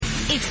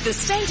It's the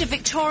state of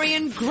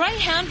Victorian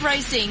greyhound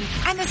racing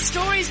and the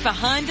stories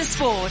behind the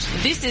sport.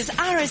 This is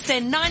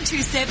RSN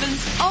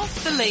 927's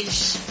Off the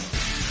Leash.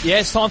 Yeah,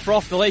 it's time for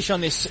Off the Leash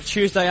on this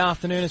Tuesday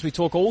afternoon as we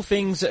talk all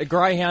things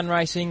greyhound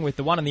racing with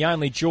the one and the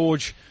only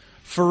George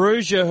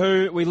Farrugia,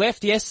 who we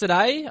left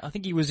yesterday. I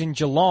think he was in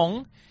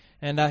Geelong,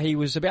 and he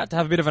was about to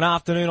have a bit of an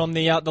afternoon on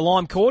the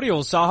Lime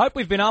Cordials. So I hope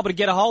we've been able to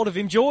get a hold of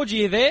him. George, are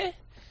you there?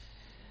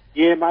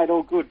 Yeah, mate,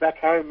 all good. Back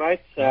home, mate.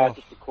 Just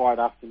a quiet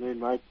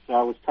afternoon, mate.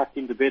 I was tucked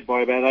into bed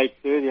by about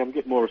 8:30. I'm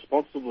getting more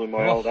responsible in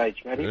my old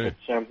age, matey.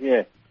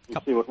 Yeah.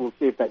 But we'll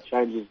see if that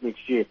changes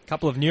next year. A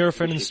couple of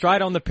Nurofen and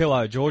straight on the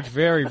pillow, George.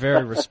 Very,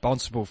 very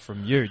responsible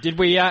from you. How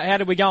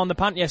did we go on the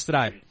punt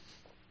yesterday?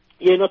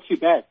 Yeah, not too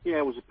bad. Yeah,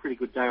 it was a pretty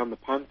good day on the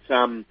punt.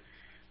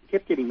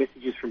 Kept getting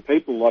messages from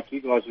people like you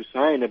guys were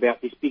saying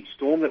about this big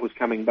storm that was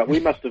coming, but we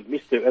must have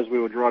missed it as we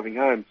were driving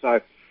home. So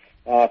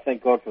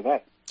thank God for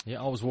that. Yeah,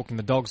 I was walking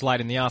the dogs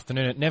late in the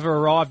afternoon. It never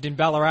arrived in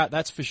Ballarat,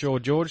 that's for sure,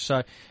 George.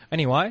 So,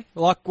 anyway,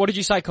 what did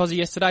you say, Cozzy,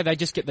 yesterday? They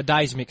just get the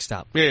days mixed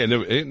up. Yeah,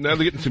 now they're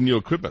getting some new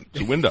equipment.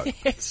 It's a window.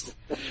 Yes.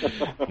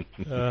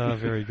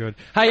 Very good.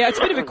 Hey, it's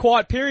a bit of a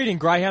quiet period in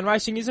greyhound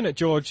racing, isn't it,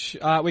 George?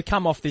 We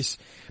come off this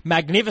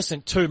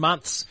magnificent 2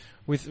 months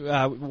with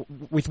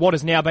what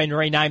has now been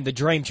renamed the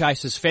Dream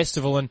Chasers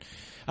Festival, and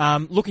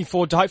looking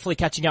forward to hopefully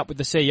catching up with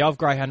the CEO of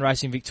Greyhound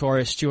Racing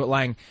Victoria, Stuart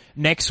Lang,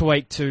 next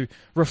week to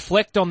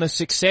reflect on the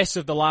success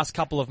of the last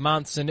couple of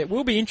months. And it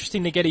will be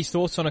interesting to get his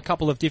thoughts on a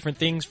couple of different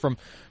things, from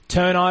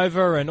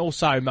turnover and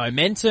also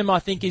momentum, I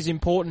think, is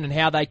important, and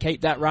how they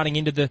keep that running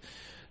into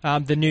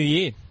the new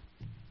year.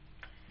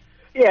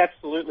 Yeah,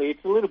 absolutely.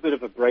 It's a little bit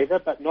of a breather,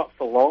 but not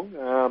for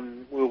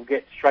long. We'll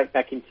get straight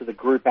back into the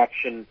group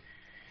action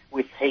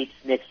with heats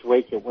next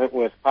week at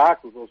Wentworth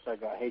Park. We've also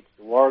got heats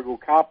at the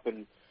Warragul Cup,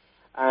 and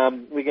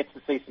we get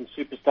to see some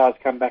superstars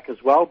come back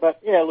as well. But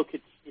yeah, look,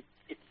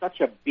 it's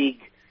such a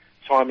big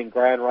time in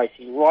greyhound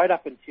racing right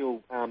up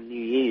until New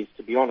Year's,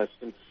 to be honest.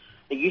 And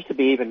it used to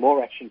be even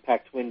more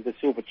action-packed when the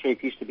Silver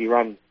Chief used to be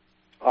run,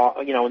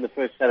 on the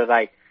first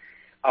Saturday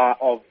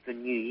of the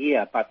new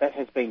year. But that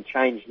has been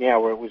changed now,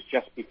 where it was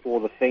just before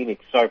the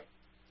Phoenix. So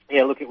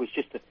yeah, look, it was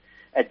just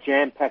a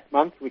jam-packed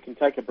month. We can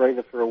take a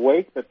breather for a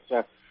week, but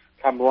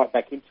come right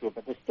back into it,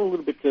 but there's still a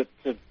little bit to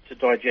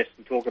digest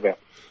and talk about.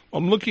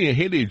 I'm looking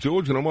ahead here,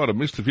 George, and I might have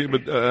missed a few,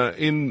 but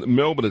in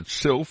Melbourne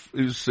itself,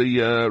 is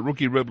the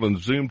Rookie Rebel and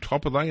Zoom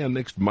Top, are they our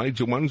next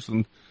major ones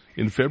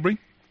in February?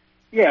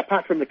 Yeah,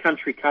 apart from the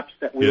country cups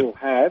that we will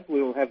have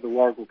the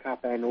Warragul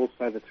Cup and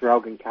also the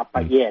Traralgon Cup.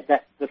 But yeah,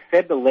 the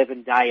Feb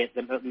 11 day at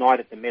the night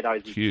at the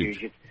Meadows is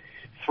huge. It's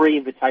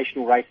 3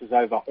 invitational races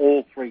over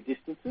all 3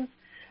 distances,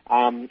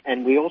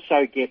 and we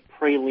also get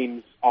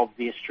prelims of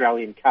the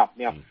Australian Cup.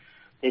 Now,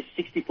 there's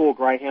 64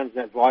 greyhounds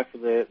that vie for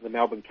the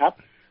Melbourne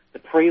Cup. The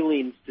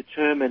prelims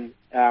determine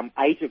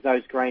 8 of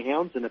those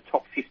greyhounds, and the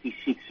top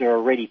 56 are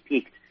already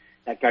picked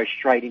that go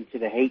straight into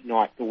the heat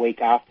night the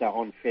week after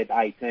on Feb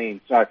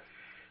 18. So,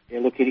 yeah,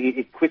 look,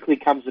 it quickly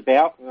comes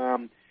about,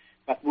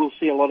 but we'll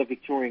see a lot of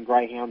Victorian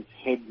greyhounds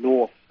head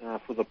north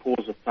for the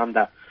Paws of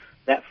Thunder.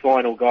 That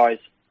final, guys,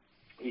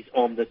 is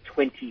on the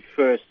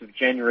 21st of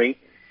January,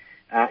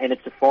 and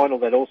it's a final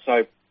that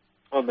also,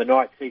 on the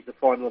night, sees the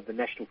final of the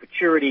National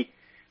Futurity,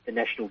 the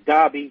National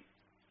Derby,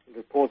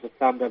 the Paws of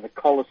Thunder, the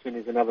Collison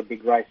is another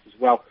big race as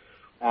well.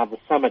 The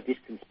Summer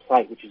Distance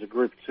Plate, which is a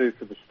Group 2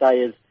 for the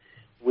stayers.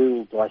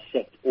 We'll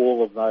dissect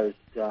all of those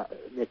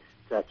next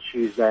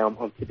Tuesday. I'm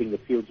tipping the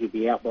fields will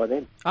be out by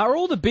then. Are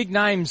all the big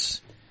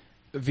names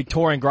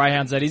Victorian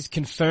greyhounds, that is,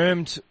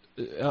 confirmed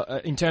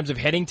in terms of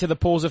heading to the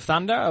Paws of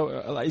Thunder?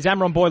 Is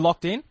Amron Boy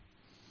locked in?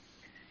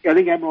 Yeah, I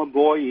think Amron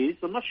Boy is.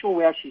 I'm not sure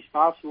where She's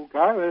Fast will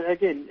go.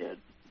 Again,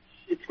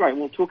 it's great.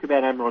 We'll talk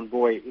about Amron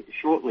Boy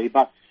shortly,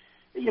 but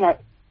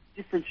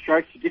different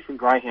strokes for different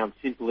greyhounds,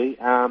 simply.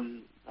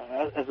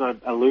 As I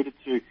alluded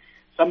to,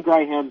 some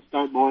greyhounds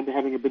don't mind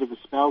having a bit of a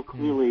spell.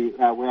 Clearly,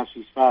 Wow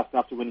She's Fast,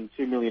 after winning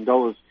 $2 million,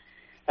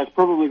 has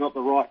probably got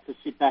the right to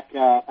sit back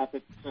up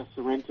at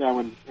Sorrento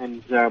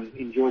and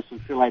enjoy some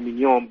filet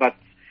mignon. But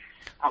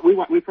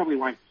we probably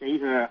won't see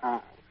her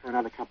for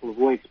another couple of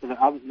weeks. But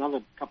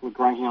another couple of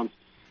greyhounds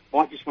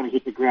might just want to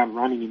hit the ground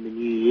running in the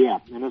new year.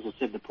 And as I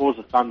said, the Paws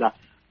of Thunder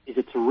is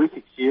a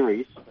terrific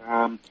series.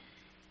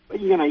 But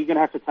you're going to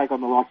have to take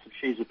on the likes of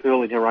She's a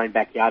Pearl in her own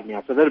backyard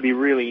now. So that'll be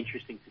really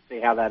interesting to see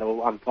how that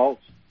all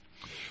unfolds.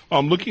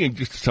 I'm looking at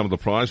just some of the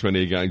prize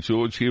money again,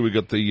 George. Here we've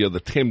got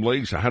the 10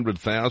 leagues,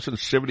 100,000,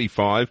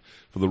 75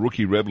 for the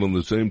Rookie Rebel and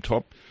the Zoom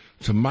Top.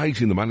 It's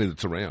amazing the money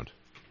that's around.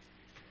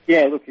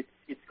 Yeah, look, it's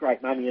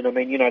great money. And I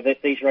mean,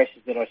 these races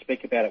that I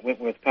speak about at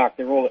Wentworth Park,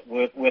 they're all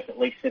worth at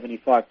least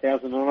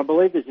 75,000. And I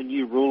believe there's a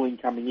new ruling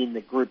coming in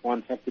that Group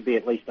 1s have to be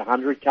at least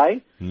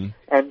 100K.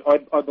 And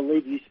I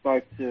believe you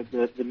spoke to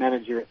the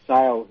manager at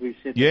Sale, who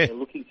said that they're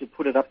looking to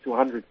put it up to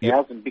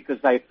 100,000 because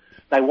they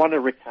want to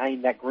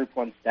retain that Group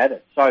 1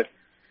 status. So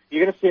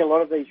you're going to see a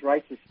lot of these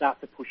races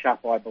start to push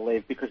up, I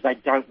believe, because they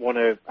don't want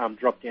to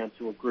drop down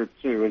to a Group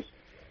 2. As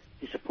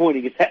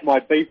disappointing as that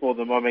might be for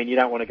them, I mean, you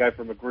don't want to go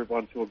from a Group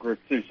 1 to a Group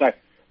 2. So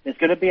there's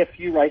going to be a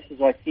few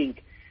races, I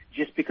think,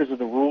 just because of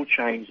the rule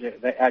change,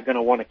 they are going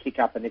to want to kick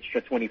up an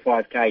extra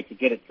 $25,000 to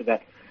get it to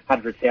that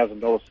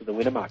 $100,000 to the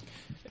winner mark.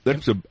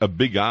 That's a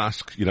big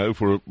ask,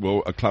 for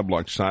a club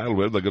like Sale,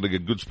 where they've got to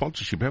get good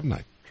sponsorship, haven't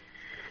they?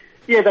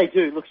 Yeah, they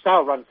do. Look,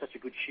 Sale runs such a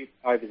good ship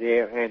over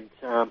there, and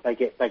they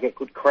get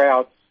good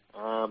crowds.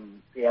 I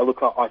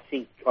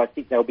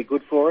think they'll be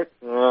good for it.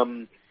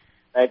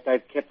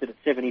 They've kept it at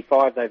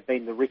 75. They've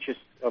been the richest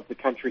of the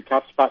country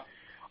cups, but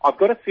I've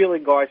got a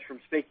feeling, guys, from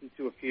speaking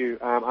to a few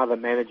other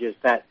managers,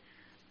 that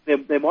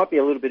there might be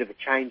a little bit of a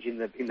change in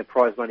the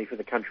prize money for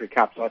the country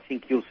cups. I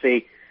think you'll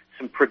see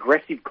some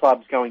progressive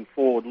clubs going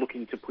forward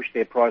looking to push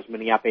their prize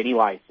money up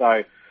anyway.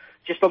 So,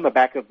 just on the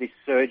back of this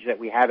surge that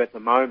we have at the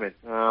moment,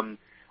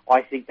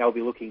 I think they'll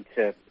be looking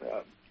to,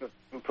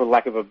 for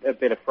lack of a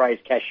better phrase,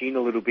 cash in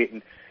a little bit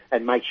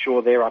and make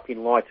sure they're up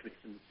in lights with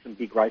some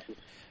big races.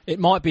 It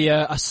might be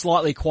a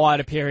slightly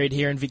quieter period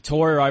here in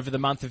Victoria over the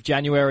month of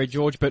January,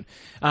 George, but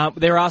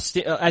there are,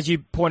 as you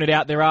pointed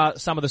out, there are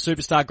some of the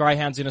superstar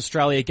greyhounds in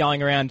Australia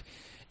going around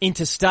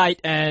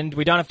interstate, and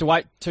we don't have to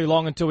wait too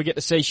long until we get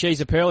to see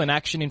She's a Pearl in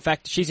action. In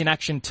fact, she's in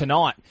action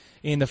tonight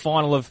in the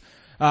final of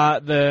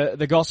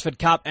the Gosford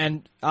Cup,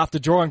 and after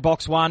drawing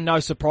box one, no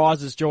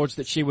surprises, George,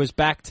 that she was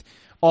backed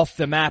off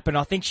the map, and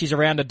I think she's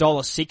around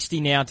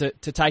 $1.60 now to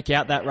take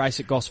out that race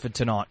at Gosford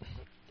tonight.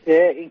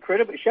 Yeah,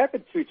 incredible. She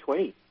opened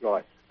 220,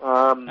 right?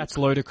 That's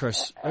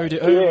ludicrous.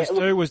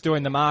 Who was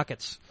doing the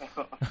markets?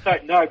 I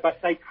don't know,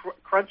 but they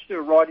crunched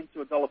her right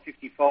into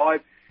 $1.55.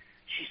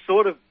 She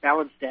sort of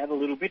balanced out a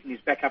little bit and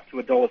is back up to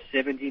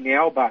 $1.70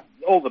 now, but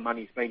all the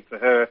money's been for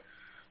her.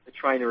 The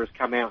trainer has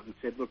come out and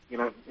said, look,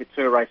 it's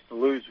her race to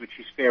lose, which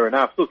is fair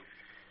enough. Look,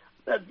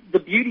 the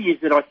beauty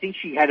is that I think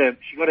she got her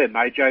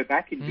mojo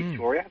back in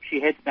Victoria.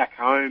 She heads back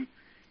home.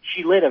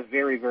 She led a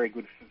very, very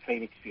good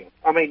Phoenix field.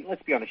 I mean,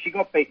 let's be honest, she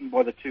got beaten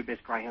by the two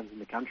best greyhounds in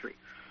the country.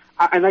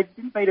 And they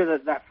didn't beat her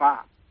that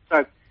far.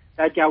 So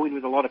they'd go in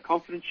with a lot of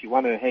confidence. She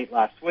won her heat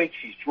last week.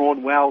 She's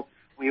drawn well.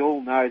 We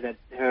all know that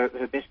her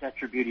best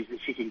attribute is that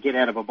she can get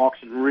out of a box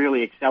and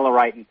really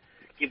accelerate and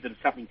give them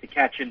something to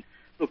catch. And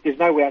look, there's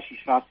no way she's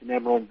faster than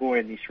Amaron Boy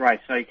in this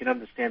race, so you can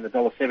understand the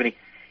 $1.70.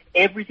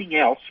 Everything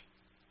else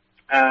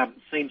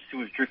seems to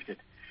have drifted.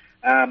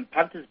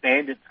 Punter's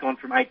Bandit's gone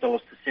from $8 to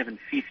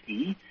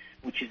 $7.50,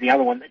 which is the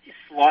other one that just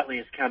slightly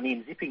has come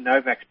in. Zipping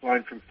Novak's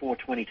blown from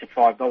 $4.20 to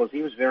 $5.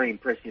 He was very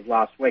impressive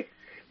last week.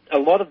 A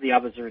lot of the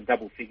others are in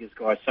double figures,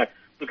 guys. So,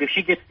 look, if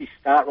she gets this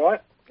start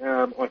right,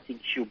 I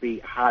think she'll be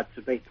hard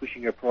to beat,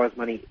 pushing her prize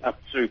money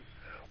up to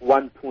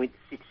 $1.6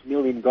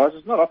 million, guys.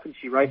 It's not often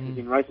she races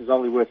in races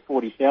only worth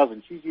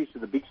 $40,000. She's used to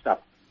the big stuff.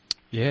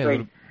 Yeah.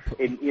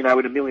 In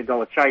 $1 million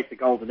chase, the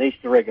Golden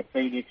Easter Egg, a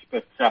Phoenix,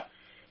 but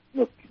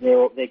look,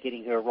 they're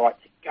getting her right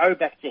to go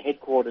back to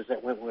headquarters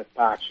at Wentworth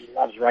Park. She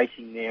loves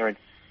racing there, and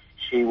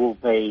she will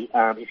be,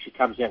 if she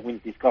comes out and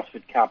wins this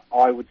Gosford Cup,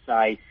 I would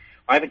say,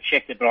 I haven't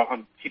checked it, but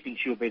I'm tipping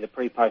she'll be the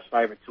pre-post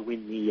favourite to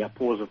win the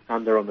Paws of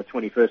Thunder on the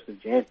 21st of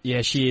Jan.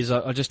 Yeah, she is.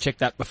 I just checked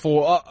that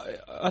before.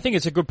 I think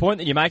it's a good point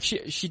that you make.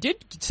 She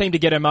did seem to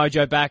get her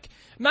mojo back.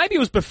 Maybe it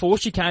was before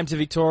she came to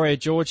Victoria,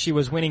 George. She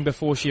was winning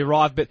before she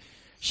arrived, but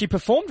she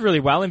performed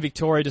really well in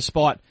Victoria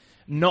despite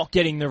not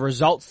getting the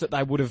results that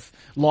they would have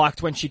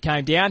liked when she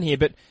came down here.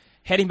 But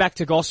heading back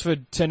to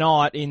Gosford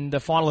tonight in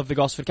the final of the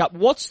Gosford Cup,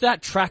 what's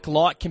that track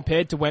like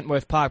compared to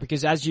Wentworth Park?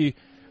 Because as you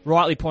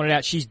rightly pointed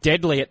out, she's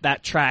deadly at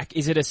that track.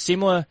 Is it a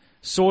similar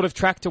sort of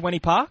track to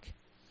Wenny Park?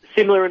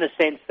 Similar in a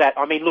sense that,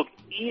 I mean, look,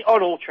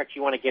 on all tracks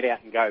you want to get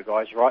out and go,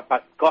 guys, right?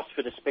 But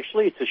Gosford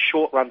especially, it's a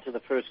short run to the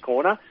first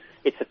corner.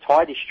 It's a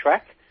tightish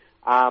track,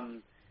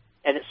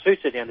 and it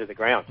suits her down to the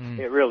ground.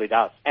 It really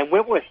does. And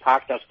Wentworth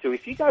Park does too.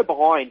 If you go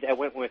behind at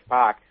Wentworth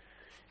Park,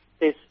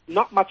 there's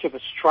not much of a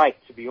straight,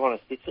 to be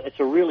honest. It's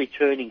a really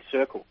turning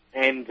circle.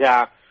 And,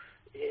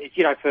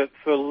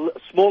 for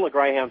smaller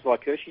greyhounds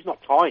like her, she's not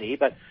tiny,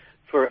 but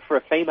for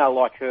a female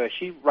like her,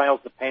 she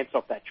rails the pants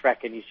off that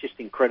track and is just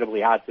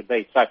incredibly hard to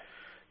beat. So,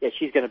 yeah,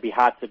 she's going to be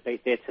hard to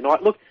beat there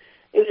tonight. Look,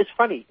 it's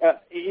funny.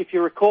 If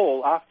you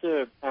recall,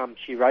 after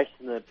she raced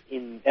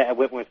at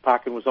Wentworth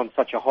Park and was on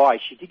such a high,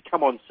 she did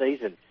come on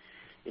season.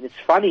 And it's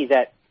funny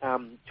that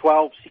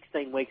 12,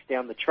 16 weeks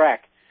down the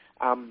track,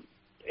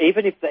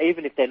 even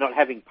if they're not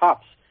having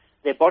pups,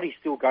 their body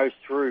still goes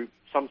through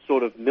some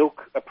sort of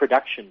milk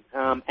production,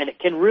 and it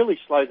can really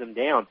slow them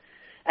down.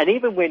 And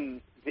even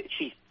when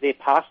they're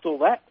past all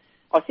that,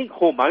 I think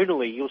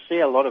hormonally you'll see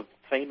a lot of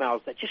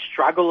females that just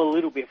struggle a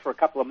little bit for a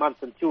couple of months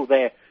until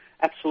they're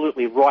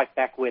absolutely right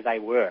back where they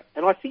were.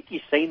 And I think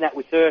you've seen that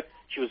with her.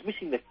 She was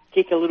missing the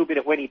kick a little bit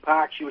at Wenny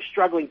Park. She was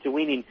struggling to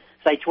win in,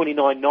 say,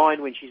 29.9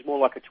 when she's more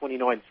like a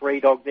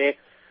 29.3 dog there.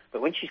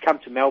 But when she's come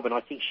to Melbourne,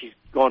 I think she's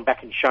gone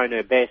back and shown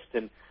her best.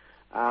 And,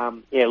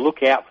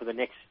 look out for the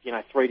next,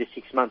 3 to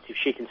 6 months if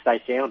she can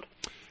stay sound.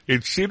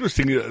 It's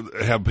interesting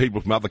how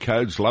people from other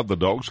codes love the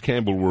dogs.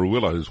 Campbell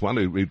Warrawilla is one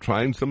who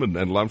trains them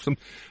and loves them.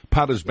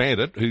 Punter's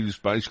Bandit, who's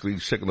basically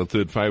second or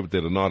third favourite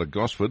there tonight at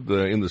Gosford,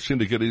 in the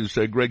syndicate is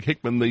Greg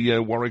Hickman, the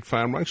Warwick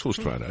Farm racehorse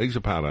trainer. He's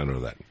a part owner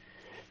of that.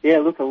 Yeah,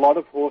 look, a lot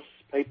of horse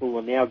people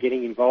are now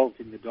getting involved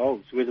in the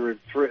dogs, whether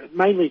it's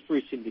mainly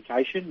through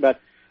syndication, but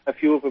a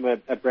few of them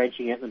are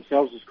branching out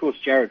themselves. Of course,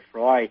 Jared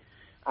Fry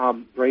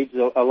breeds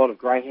a lot of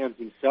greyhounds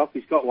himself.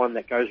 He's got one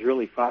that goes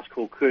really fast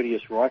called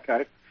Courteous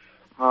Ryko.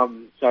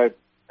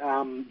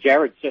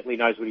 Jared certainly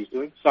knows what he's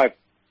doing. So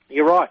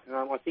you're right.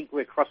 I think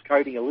we're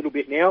cross-coding a little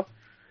bit now.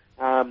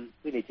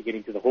 We need to get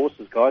into the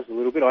horses, guys, a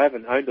little bit. I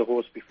haven't owned a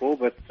horse before,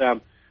 but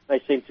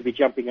they seem to be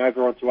jumping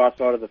over onto our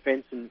side of the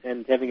fence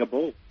and having a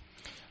ball.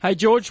 Hey,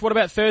 George, what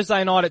about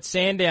Thursday night at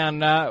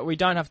Sandown? We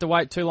don't have to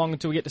wait too long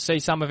until we get to see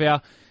some of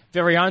our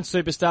very own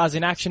superstars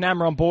in action.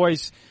 Amron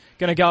Boy's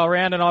going to go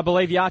around, and I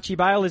believe Yarchie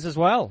Bale is as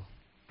well.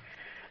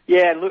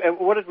 Yeah, look,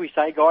 what did we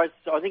say, guys?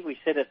 I think we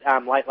said it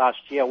late last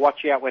year.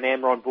 Watch out when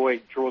Amron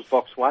Boy draws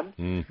box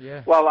 1.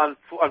 Yeah. Well,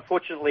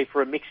 unfortunately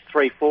for a mixed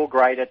 3-4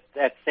 grade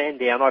at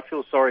Sandown, I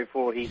feel sorry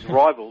for his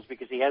rivals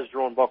because he has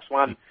drawn box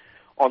 1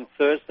 on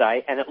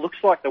Thursday, and it looks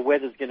like the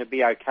weather's going to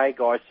be okay,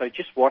 guys, so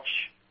just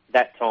watch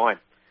that time.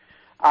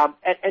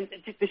 And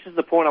this is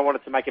the point I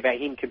wanted to make about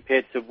him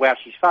compared to Wow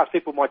She's Fast.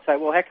 People might say,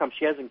 well, how come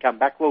she hasn't come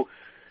back? Well,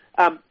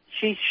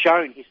 she's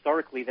shown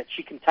historically that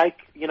she can take,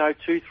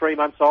 2-3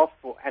 months off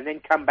and then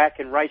come back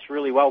and race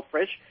really well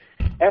fresh.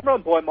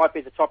 Amron Boy might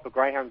be the type of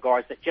greyhound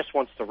guys that just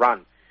wants to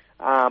run.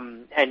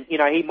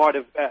 He might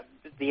have,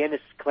 the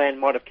Ennis clan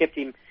might have kept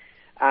him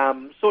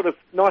sort of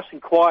nice and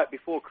quiet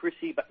before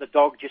Chrissy, but the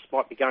dog just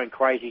might be going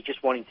crazy,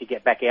 just wanting to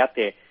get back out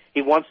there.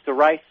 He wants to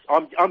race.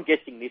 I'm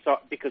guessing this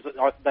because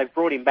they've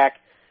brought him back.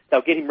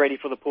 They'll get him ready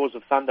for the Paws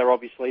of Thunder,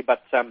 obviously,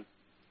 but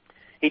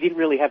he didn't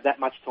really have that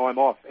much time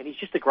off. And he's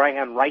just a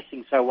greyhound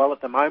racing so well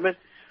at the moment.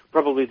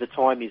 Probably the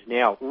time is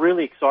now.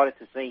 Really excited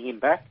to see him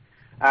back.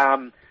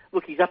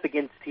 Look, he's up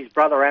against his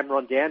brother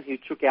Amron Down, who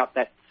took out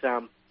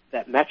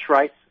that match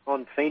race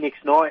on Phoenix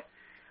night.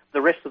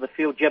 The rest of the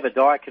field,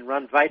 Jebediah can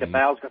run. Vader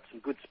Bale's got some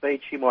good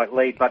speed. She might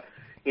lead, but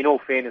in all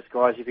fairness,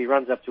 guys, if he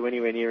runs up to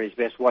anywhere near his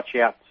best, watch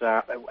out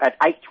at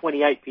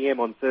 8:28 p.m.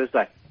 on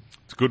Thursday.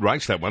 It's a good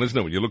race, that one, isn't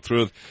it? When you look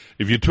through it,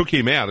 if you took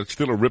him out, it's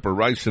still a ripper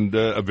race and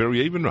a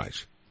very even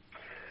race.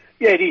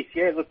 Yeah, it is.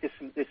 Yeah, look, there's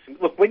some.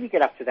 Look, when you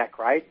get up to that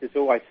grade, there's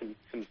always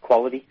some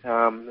quality,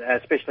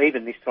 especially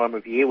even this time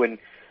of year when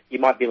you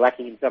might be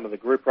lacking in some of the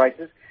group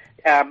races.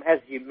 As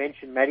you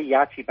mentioned, Matty,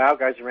 Yarchie Bale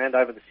goes around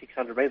over the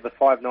 600 metres, the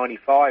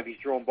 595. He's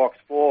drawn box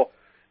 4.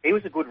 He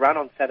was a good run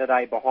on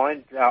Saturday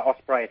behind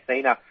Osprey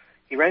Athena.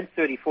 He ran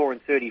 34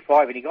 and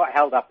 35, and he got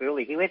held up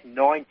early. He went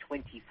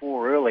 9.24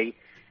 early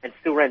and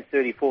still ran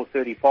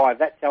 34.35.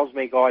 That tells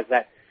me, guys,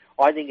 that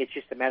I think it's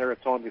just a matter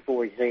of time before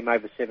we see him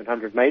over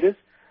 700 metres.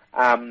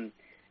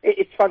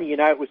 It's funny,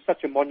 it was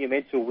such a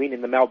monumental win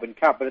in the Melbourne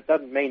Cup, but it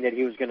doesn't mean that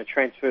he was going to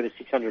transfer to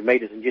 600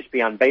 metres and just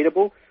be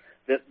unbeatable.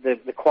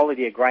 The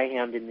quality of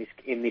greyhound in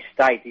this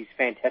state is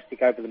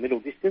fantastic over the middle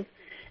distance,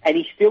 and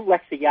he still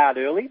lacks a yard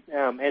early,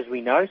 as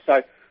we know.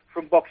 So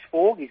from box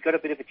 4, he's got a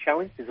bit of a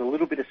challenge. There's a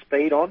little bit of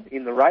speed on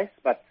in the race,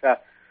 but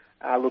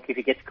look, if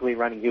he gets clear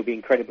running, he'll be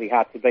incredibly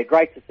hard to beat.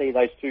 Great to see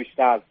those two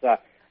stars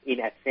in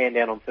at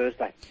Sandown on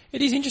Thursday.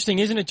 It is interesting,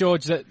 isn't it,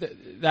 George,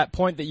 that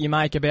point that you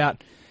make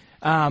about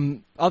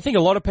I think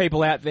a lot of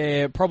people out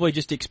there probably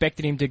just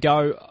expected him to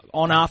go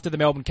on after the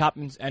Melbourne Cup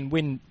and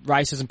win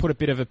races and put a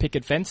bit of a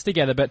picket fence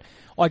together. But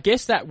I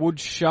guess that would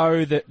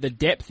show the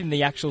depth in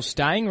the actual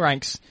staying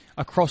ranks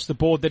across the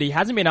board that he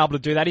hasn't been able to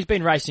do that. He's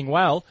been racing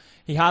well.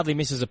 He hardly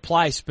misses a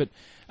place, but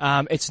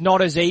it's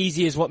not as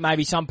easy as what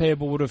maybe some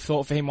people would have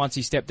thought for him once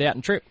he stepped out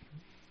and tripped.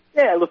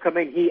 Yeah, look, I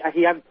mean,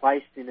 he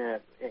unplaced he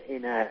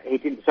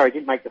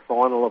didn't make the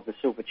final of the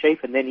Silver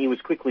Chief, and then he was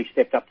quickly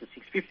stepped up to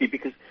 650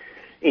 because,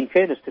 in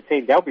fairness to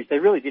Team Dalbridge, they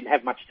really didn't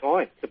have much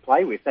time to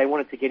play with. They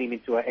wanted to get him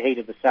into a heat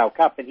of the Sale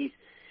Cup, and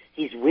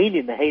his win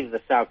in the heat of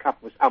the Sale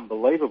Cup was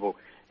unbelievable.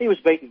 He was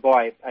beaten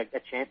by a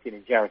champion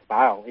in Jareth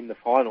Bale in the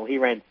final. He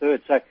ran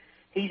third, so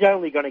he's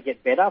only going to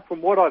get better.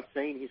 From what I've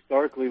seen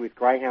historically with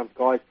greyhounds,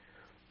 guys,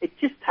 it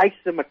just takes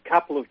them a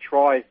couple of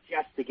tries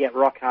just to get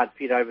rock hard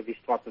fit over this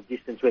type of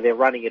distance where they're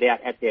running it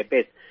out at their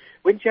best.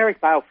 When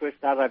Jareth Bale first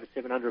started over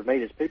 700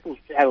 metres, people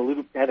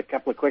had a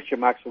couple of question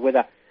marks for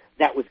whether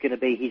that was going to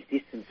be his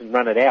distance and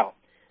run it out.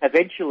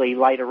 Eventually,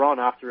 later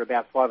on, after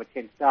about 5 or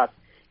 10 starts,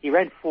 he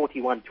ran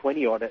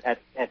 41.20 odd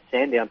at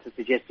Sandown to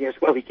suggest, yes,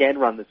 well, he can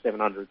run the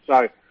 700.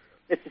 So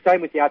it's the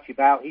same with Yarchie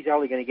Bale. He's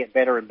only going to get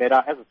better and better.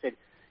 As I said,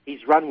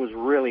 his run was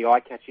really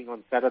eye-catching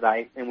on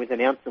Saturday, and with an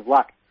ounce of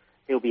luck,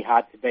 he'll be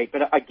hard to beat.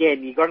 But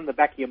again, you got in the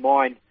back of your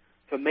mind,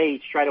 for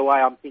me, straight away,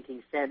 I'm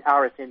thinking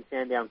RSN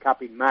Sandown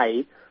Cup in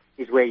May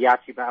is where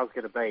Yarchie Bale's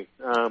going to be.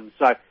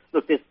 So,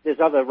 look, there's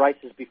other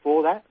races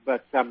before that,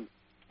 but I'm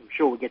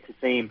sure we'll get to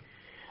see him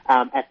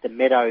at the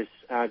Meadows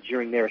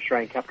during their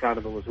Australian Cup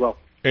Carnival as well.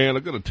 And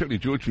I've got to tell you,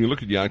 George, when you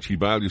look at Yarchie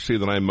Bale, you see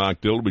the name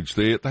Mark Delbridge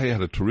there. They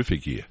had a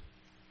terrific year.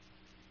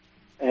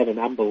 They had an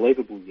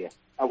unbelievable year.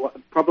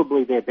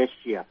 Probably their best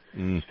year.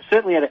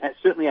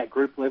 Certainly at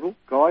group level,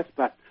 guys,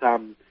 but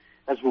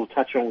as we'll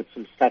touch on with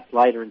some stats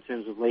later in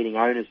terms of leading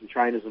owners and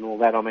trainers and all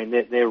that, I mean,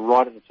 they're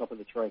right at the top of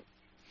the tree.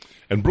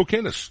 And Brooke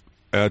Ennis,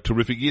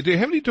 terrific year.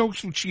 How many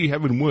dogs will she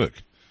have in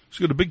work? She's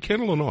got a big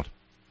kennel or not?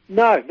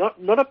 No,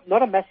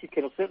 not a massive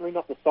kennel. Certainly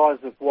not the size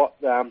of what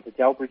the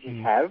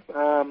Delbridges have.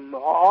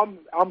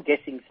 I'm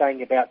guessing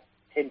saying about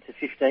 10 to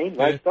 15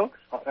 race dogs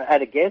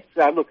at a guess.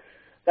 Look,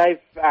 they've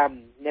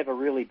never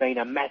really been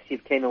a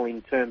massive kennel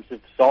in terms of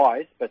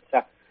size, but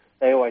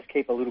they always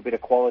keep a little bit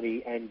of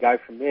quality and go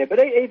from there. But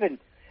even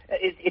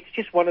it's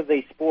just one of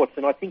these sports,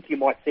 and I think you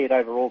might see it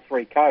over all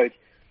three codes.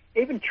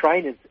 Even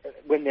trainers,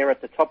 when they're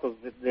at the top of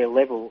their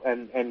level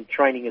and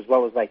training as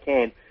well as they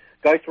can,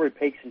 go through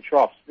peaks and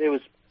troughs. There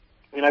was,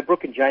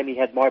 Brooke and Jamie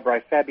had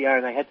Mybro Fabio,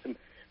 and they had some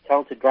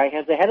talented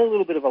greyhounds. They had a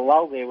little bit of a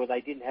lull there where they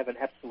didn't have an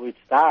absolute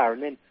star,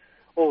 and then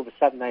all of a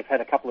sudden they've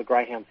had a couple of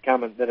greyhounds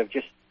come that have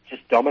just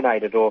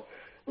dominated or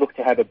look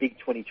to have a big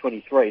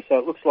 2023. So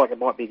it looks like it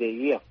might be their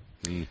year.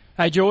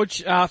 Hey,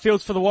 George,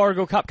 fields for the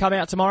Warragul Cup come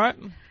out tomorrow?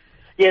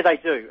 Yeah, they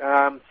do.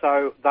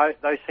 So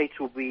those heats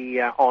will be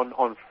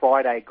on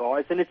Friday,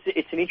 guys. And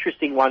it's an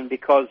interesting one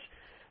because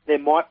there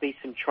might be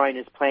some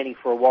trainers planning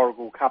for a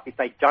Warragul Cup. If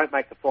they don't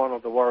make the final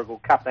of the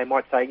Warragul Cup, they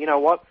might say, you know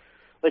what,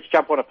 let's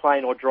jump on a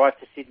plane or drive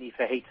to Sydney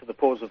for heats of the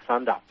Paws of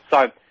Thunder.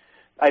 So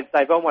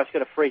they've almost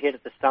got a free hit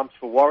at the stumps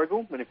for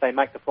Warragul, and if they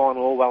make the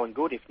final, all well and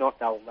good. If not,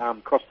 they'll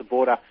cross the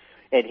border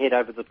and head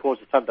over to the Paws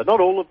of Thunder.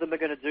 Not all of them are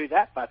going to do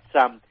that, but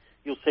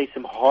you'll see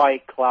some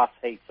high-class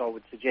heats, I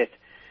would suggest.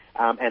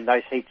 And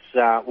those heats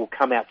will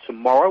come out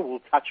tomorrow.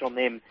 We'll touch on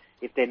them.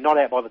 If they're not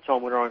out by the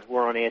time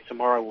we're on air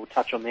tomorrow, we'll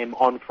touch on them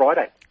on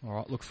Friday. All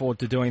right, look forward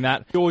to doing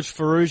that. George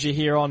Ferrugia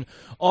here on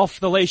Off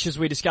the Leash as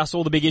we discuss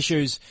all the big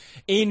issues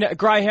in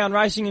greyhound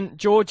racing. And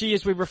Georgie,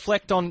 as we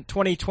reflect on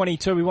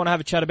 2022, we want to have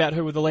a chat about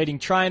who were the leading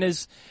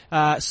trainers,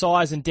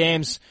 sires and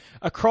dams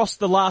across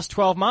the last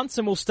 12 months.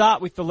 And we'll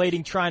start with the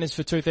leading trainers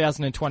for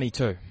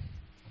 2022.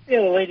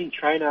 Yeah, the leading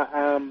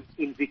trainer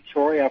in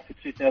Victoria for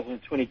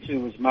 2022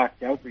 was Mark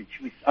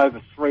Delbridge with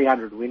over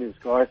 300 winners,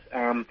 guys.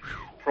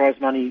 Prize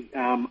money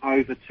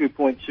over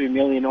 2.2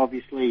 million,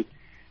 obviously.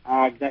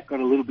 That got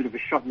a little bit of a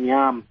shot in the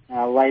arm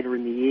later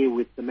in the year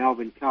with the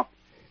Melbourne Cup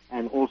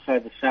and also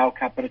the Sale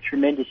Cup, but a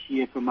tremendous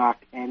year for Mark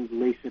and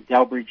Lisa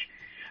Delbridge.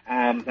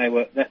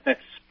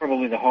 That's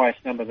probably the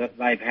highest number that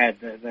they've had.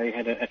 They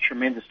had a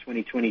tremendous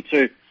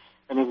 2022.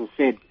 And as I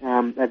said,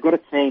 they've got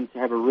a team to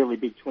have a really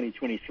big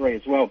 2023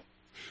 as well.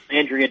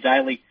 Andrea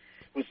Daly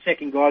was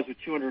second, guys, with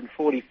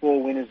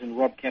 244 winners, and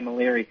Rob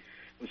Camilleri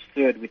was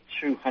third with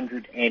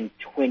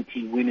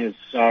 220 winners.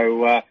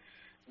 So,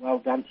 well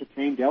done to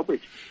Team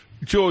Delbridge.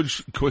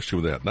 George,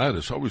 question without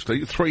notice.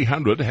 Obviously,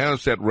 300.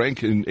 How's that rank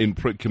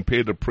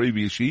compared to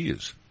previous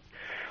years?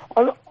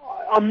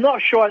 I'm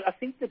not sure. I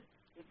think that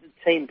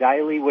Team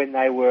Daly, when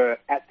they were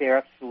at their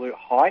absolute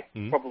height,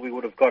 probably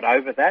would have got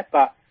over that.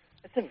 But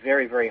it's a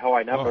very, very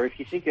high number. If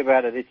you think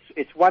about it,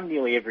 it's won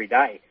nearly every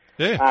day.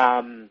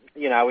 Yeah.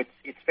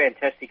 It's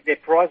fantastic. Their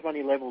prize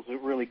money levels are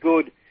really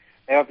good.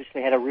 They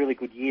obviously had a really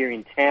good year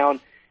in town.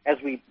 As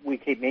we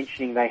keep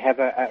mentioning, they have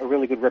a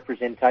really good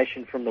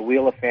representation from the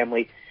Wheeler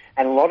family,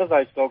 and a lot of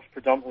those dogs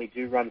predominantly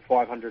do run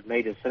 500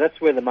 metres. So that's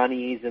where the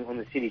money is on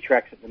the city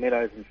tracks at the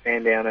Meadows and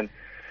Sandown, and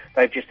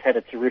they've just had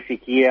a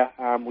terrific year.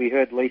 We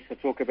heard Lisa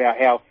talk about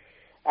how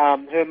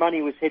her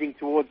money was heading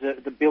towards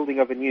the building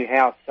of a new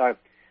house. So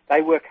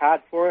they work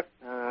hard for it,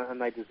 and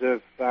they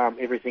deserve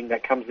everything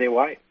that comes their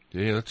way.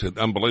 Yeah, that's an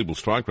unbelievable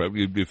strike rate.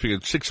 You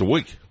figured 6 a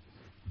week.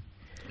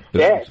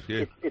 Yeah,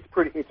 it's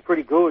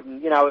pretty good.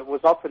 And, it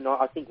was often,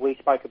 I think we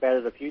spoke about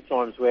it a few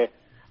times where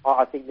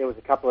I think there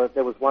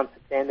was once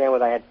at Sandown where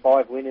they had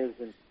 5 winners,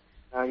 and,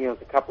 there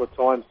was a couple of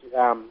times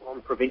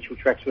on provincial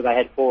tracks where they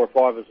had 4 or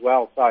 5 as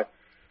well. So,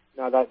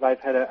 they've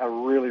had a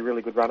really,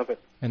 really good run of it.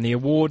 And the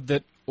award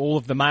that all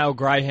of the male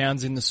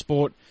greyhounds in the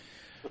sport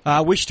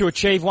wish to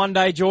achieve one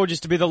day, George, is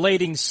to be the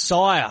leading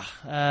sire.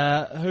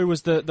 Who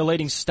was the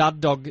leading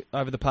stud dog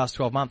over the past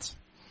 12 months?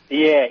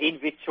 Yeah, in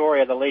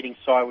Victoria, the leading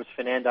sire was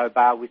Fernando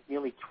Bale with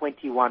nearly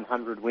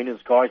 2,100 winners,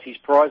 guys. His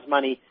prize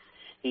money,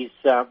 his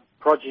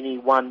progeny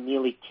won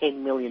nearly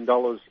 $10 million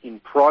in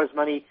prize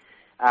money.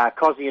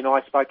 Cozzy and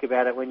I spoke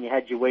about it when you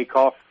had your week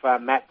off,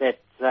 Matt,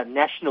 that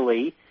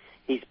nationally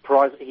his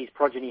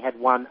progeny had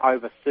won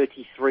over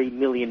 $33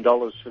 million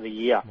for the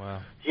year. Wow.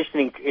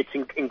 It's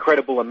an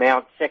incredible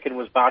amount. Second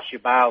was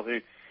Barsha Bale, who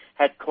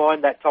had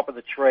climbed that top of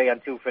the tree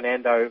until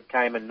Fernando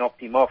came and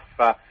knocked him off.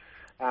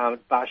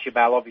 Barsha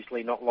Bale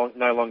obviously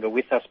no longer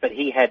with us, but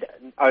he had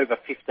over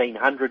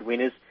 1,500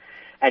 winners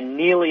and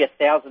nearly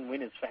 1,000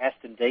 winners for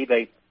Aston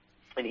DB,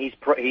 and his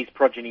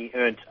progeny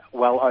earned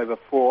well over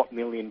 $4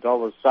 million.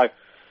 So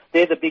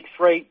they're the big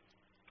three.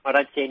 I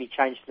don't see any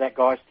change to that,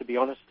 guys, to be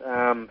honest.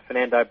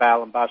 Fernando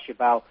Bale and Barsha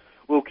Bale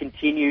will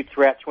continue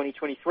throughout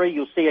 2023.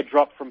 You'll see a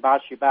drop from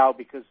Barsha Bale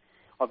because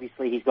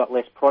obviously he's got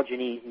less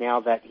progeny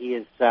now that he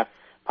has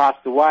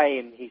passed away,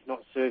 and he's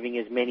not serving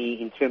as many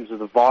in terms of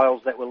the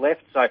vials that were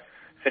left. So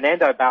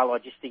Fernando Bale, I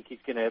just think he's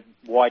going to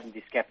widen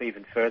this gap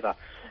even further.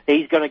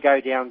 He's going to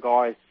go down,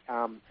 guys,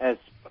 as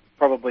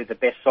probably the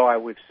best sire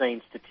we've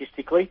seen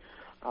statistically,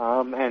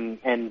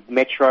 and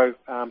Metro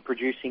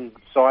producing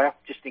sire,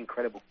 just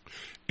incredible.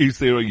 Is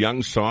there a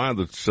young sire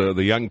that's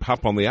the young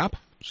pup on the up,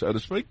 so to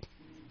speak?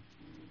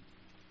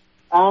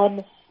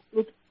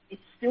 Look,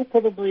 still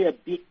probably a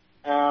bit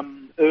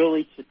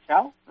early to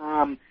tell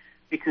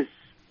because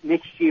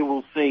next year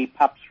we'll see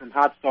pups from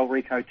Hardstyle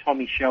Rico,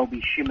 Tommy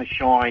Shelby, Shimmer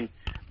Shine,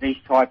 these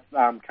type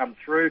come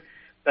through.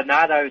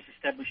 Bernardo's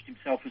established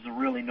himself as a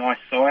really nice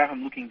sire.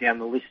 I'm looking down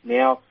the list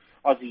now.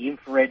 Aussie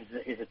Infrared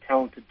is a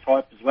talented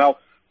type as well.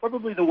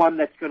 Probably the one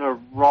that's going to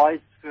rise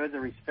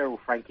further is Feral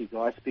Frankie,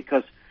 guys,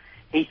 because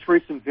he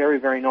threw some very,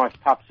 very nice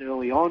pups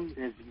early on.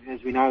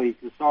 As we know, he's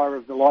the sire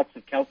of the likes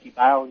of Kelsey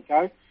Bale and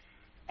co.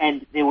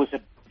 And there was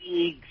a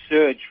big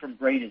surge from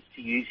breeders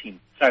to use him.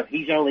 So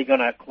he's only going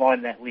to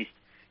climb that list.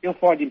 He'll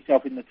find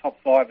himself in the top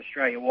 5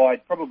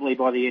 Australia-wide probably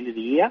by the end of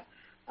the year.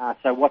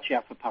 So watch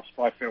out for pups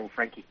by Feral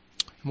Frankie.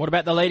 What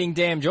about the leading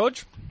dam,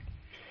 George?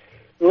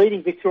 The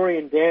leading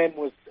Victorian dam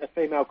was a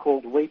female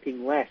called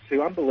Weeping Lass,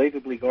 who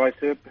unbelievably, guys,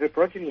 her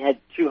progeny had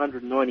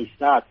 290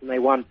 starts and they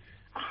won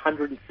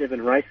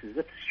 107 races.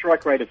 That's a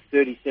strike rate of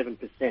 37%.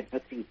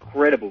 That's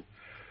incredible.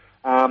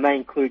 They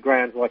include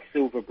greyhounds like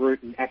Silver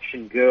Brute and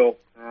Action Girl,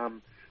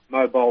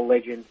 Mobile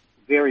Legend.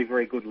 Very,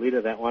 very good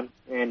litter, that one.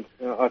 And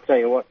I'll tell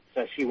you what,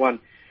 so she won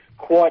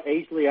quite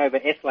easily over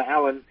Ethla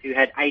Allen, who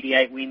had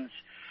 88 wins,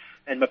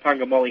 and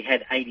Mapunga Molly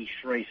had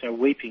 83. So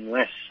Weeping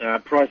Lass,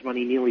 prize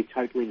money nearly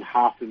totaling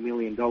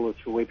 $500,000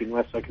 for Weeping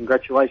Lass. So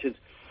congratulations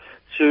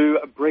to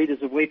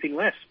breeders of Weeping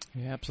Lass.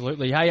 Yeah,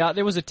 absolutely. Hey,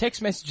 there was a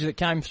text message that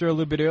came through a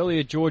little bit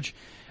earlier, George,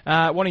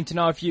 wanting to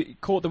know if you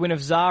caught the win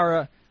of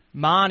Zara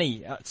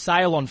Marnie at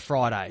Sale on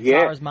Friday.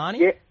 Yeah, Zara's Marnie?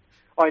 Yeah,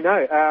 I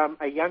know.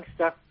 A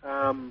youngster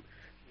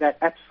that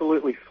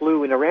absolutely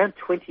flew in around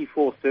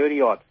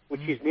 24:30 odd,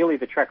 which is nearly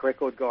the track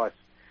record, guys.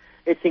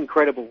 It's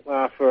incredible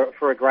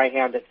for a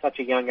greyhound at such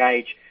a young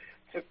age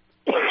to,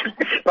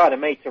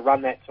 to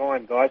run that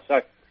time, guys.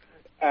 So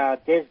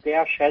Des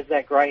Dausch has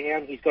that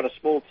greyhound. He's got a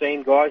small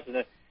team, guys,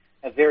 and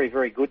a very,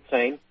 very good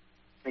team.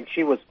 And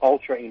she was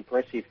ultra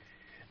impressive.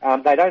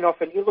 They don't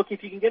often... Look,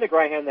 if you can get a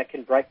greyhound that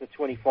can break the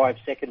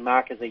 25-second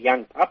mark as a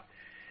young pup,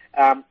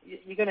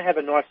 you're going to have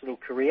a nice little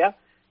career.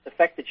 The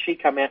fact that she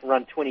come out and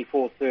run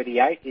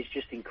 24:38 is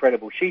just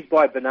incredible. She's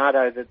by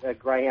Bernardo, the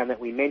greyhound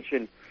that we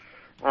mentioned,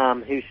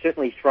 who's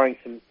certainly throwing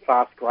some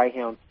fast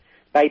greyhounds.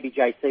 Baby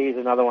JC is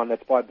another one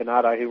that's by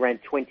Bernardo, who ran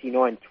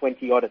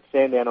 29:20 odd at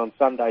Sandown on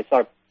Sunday.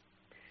 So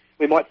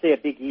we might see a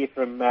big year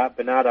from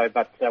Bernardo,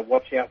 but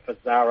watch out for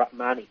Zara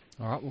Marnie.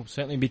 All right, we'll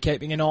certainly be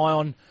keeping an eye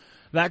on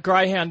that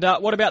greyhound.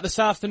 What about this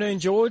afternoon,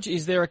 George?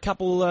 Is there a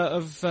couple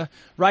of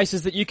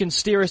races that you can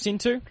steer us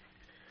into?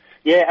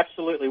 Yeah,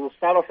 absolutely. We'll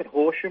start off at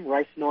Horsham,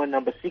 race 9,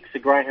 number 6, a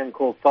greyhound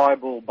called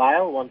Thibault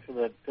Bale, one for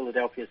the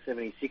Philadelphia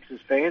 76ers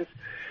fans.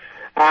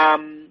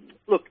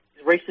 Look,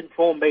 recent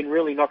form been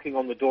really knocking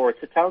on the door.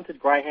 It's a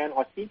talented greyhound.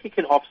 I think it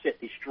can offset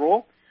this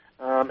draw,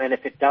 and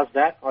if it does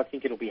that, I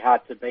think it'll be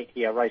hard to beat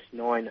here. Race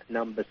 9,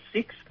 number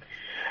 6.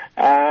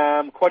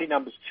 Quaddy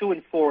numbers 2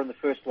 and 4 in the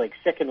first leg.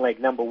 Second leg,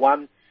 number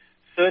 1.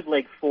 Third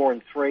leg, 4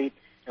 and 3.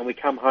 And we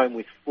come home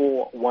with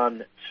 4,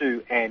 1,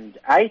 2 and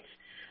 8.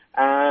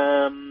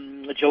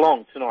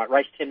 Geelong tonight,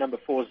 race 10, number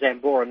 4,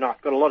 Zambora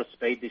Knight. Got a lot of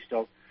speed, this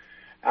dog.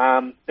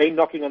 Been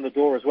knocking on the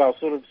door as well,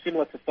 sort of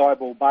similar to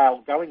Thibault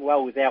Bale, going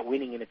well without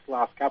winning in its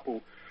last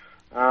couple.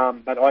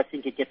 But I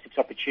think it gets its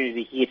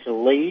opportunity here to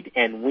lead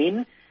and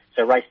win.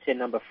 So race 10,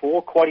 number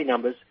 4, quaddy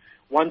numbers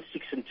 1,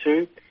 6 and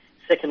 2.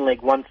 Second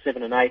leg, 1,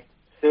 7 and 8.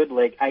 Third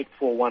leg, 8,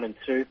 4, 1 and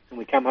 2. And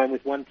we come home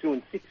with 1, 2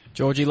 and 6.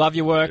 Georgie, love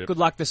your work. Yep. Good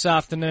luck this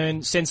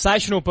afternoon.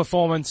 Sensational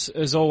performance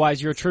as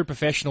always. You're a true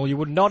professional. You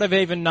would not have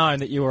even known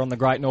that you were on the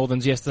Great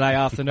Northerns yesterday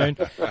afternoon.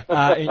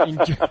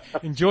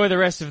 Enjoy the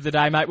rest of the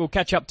day, mate. We'll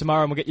catch up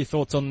tomorrow and we'll get your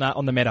thoughts on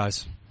the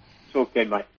Meadows. Talk then, mate.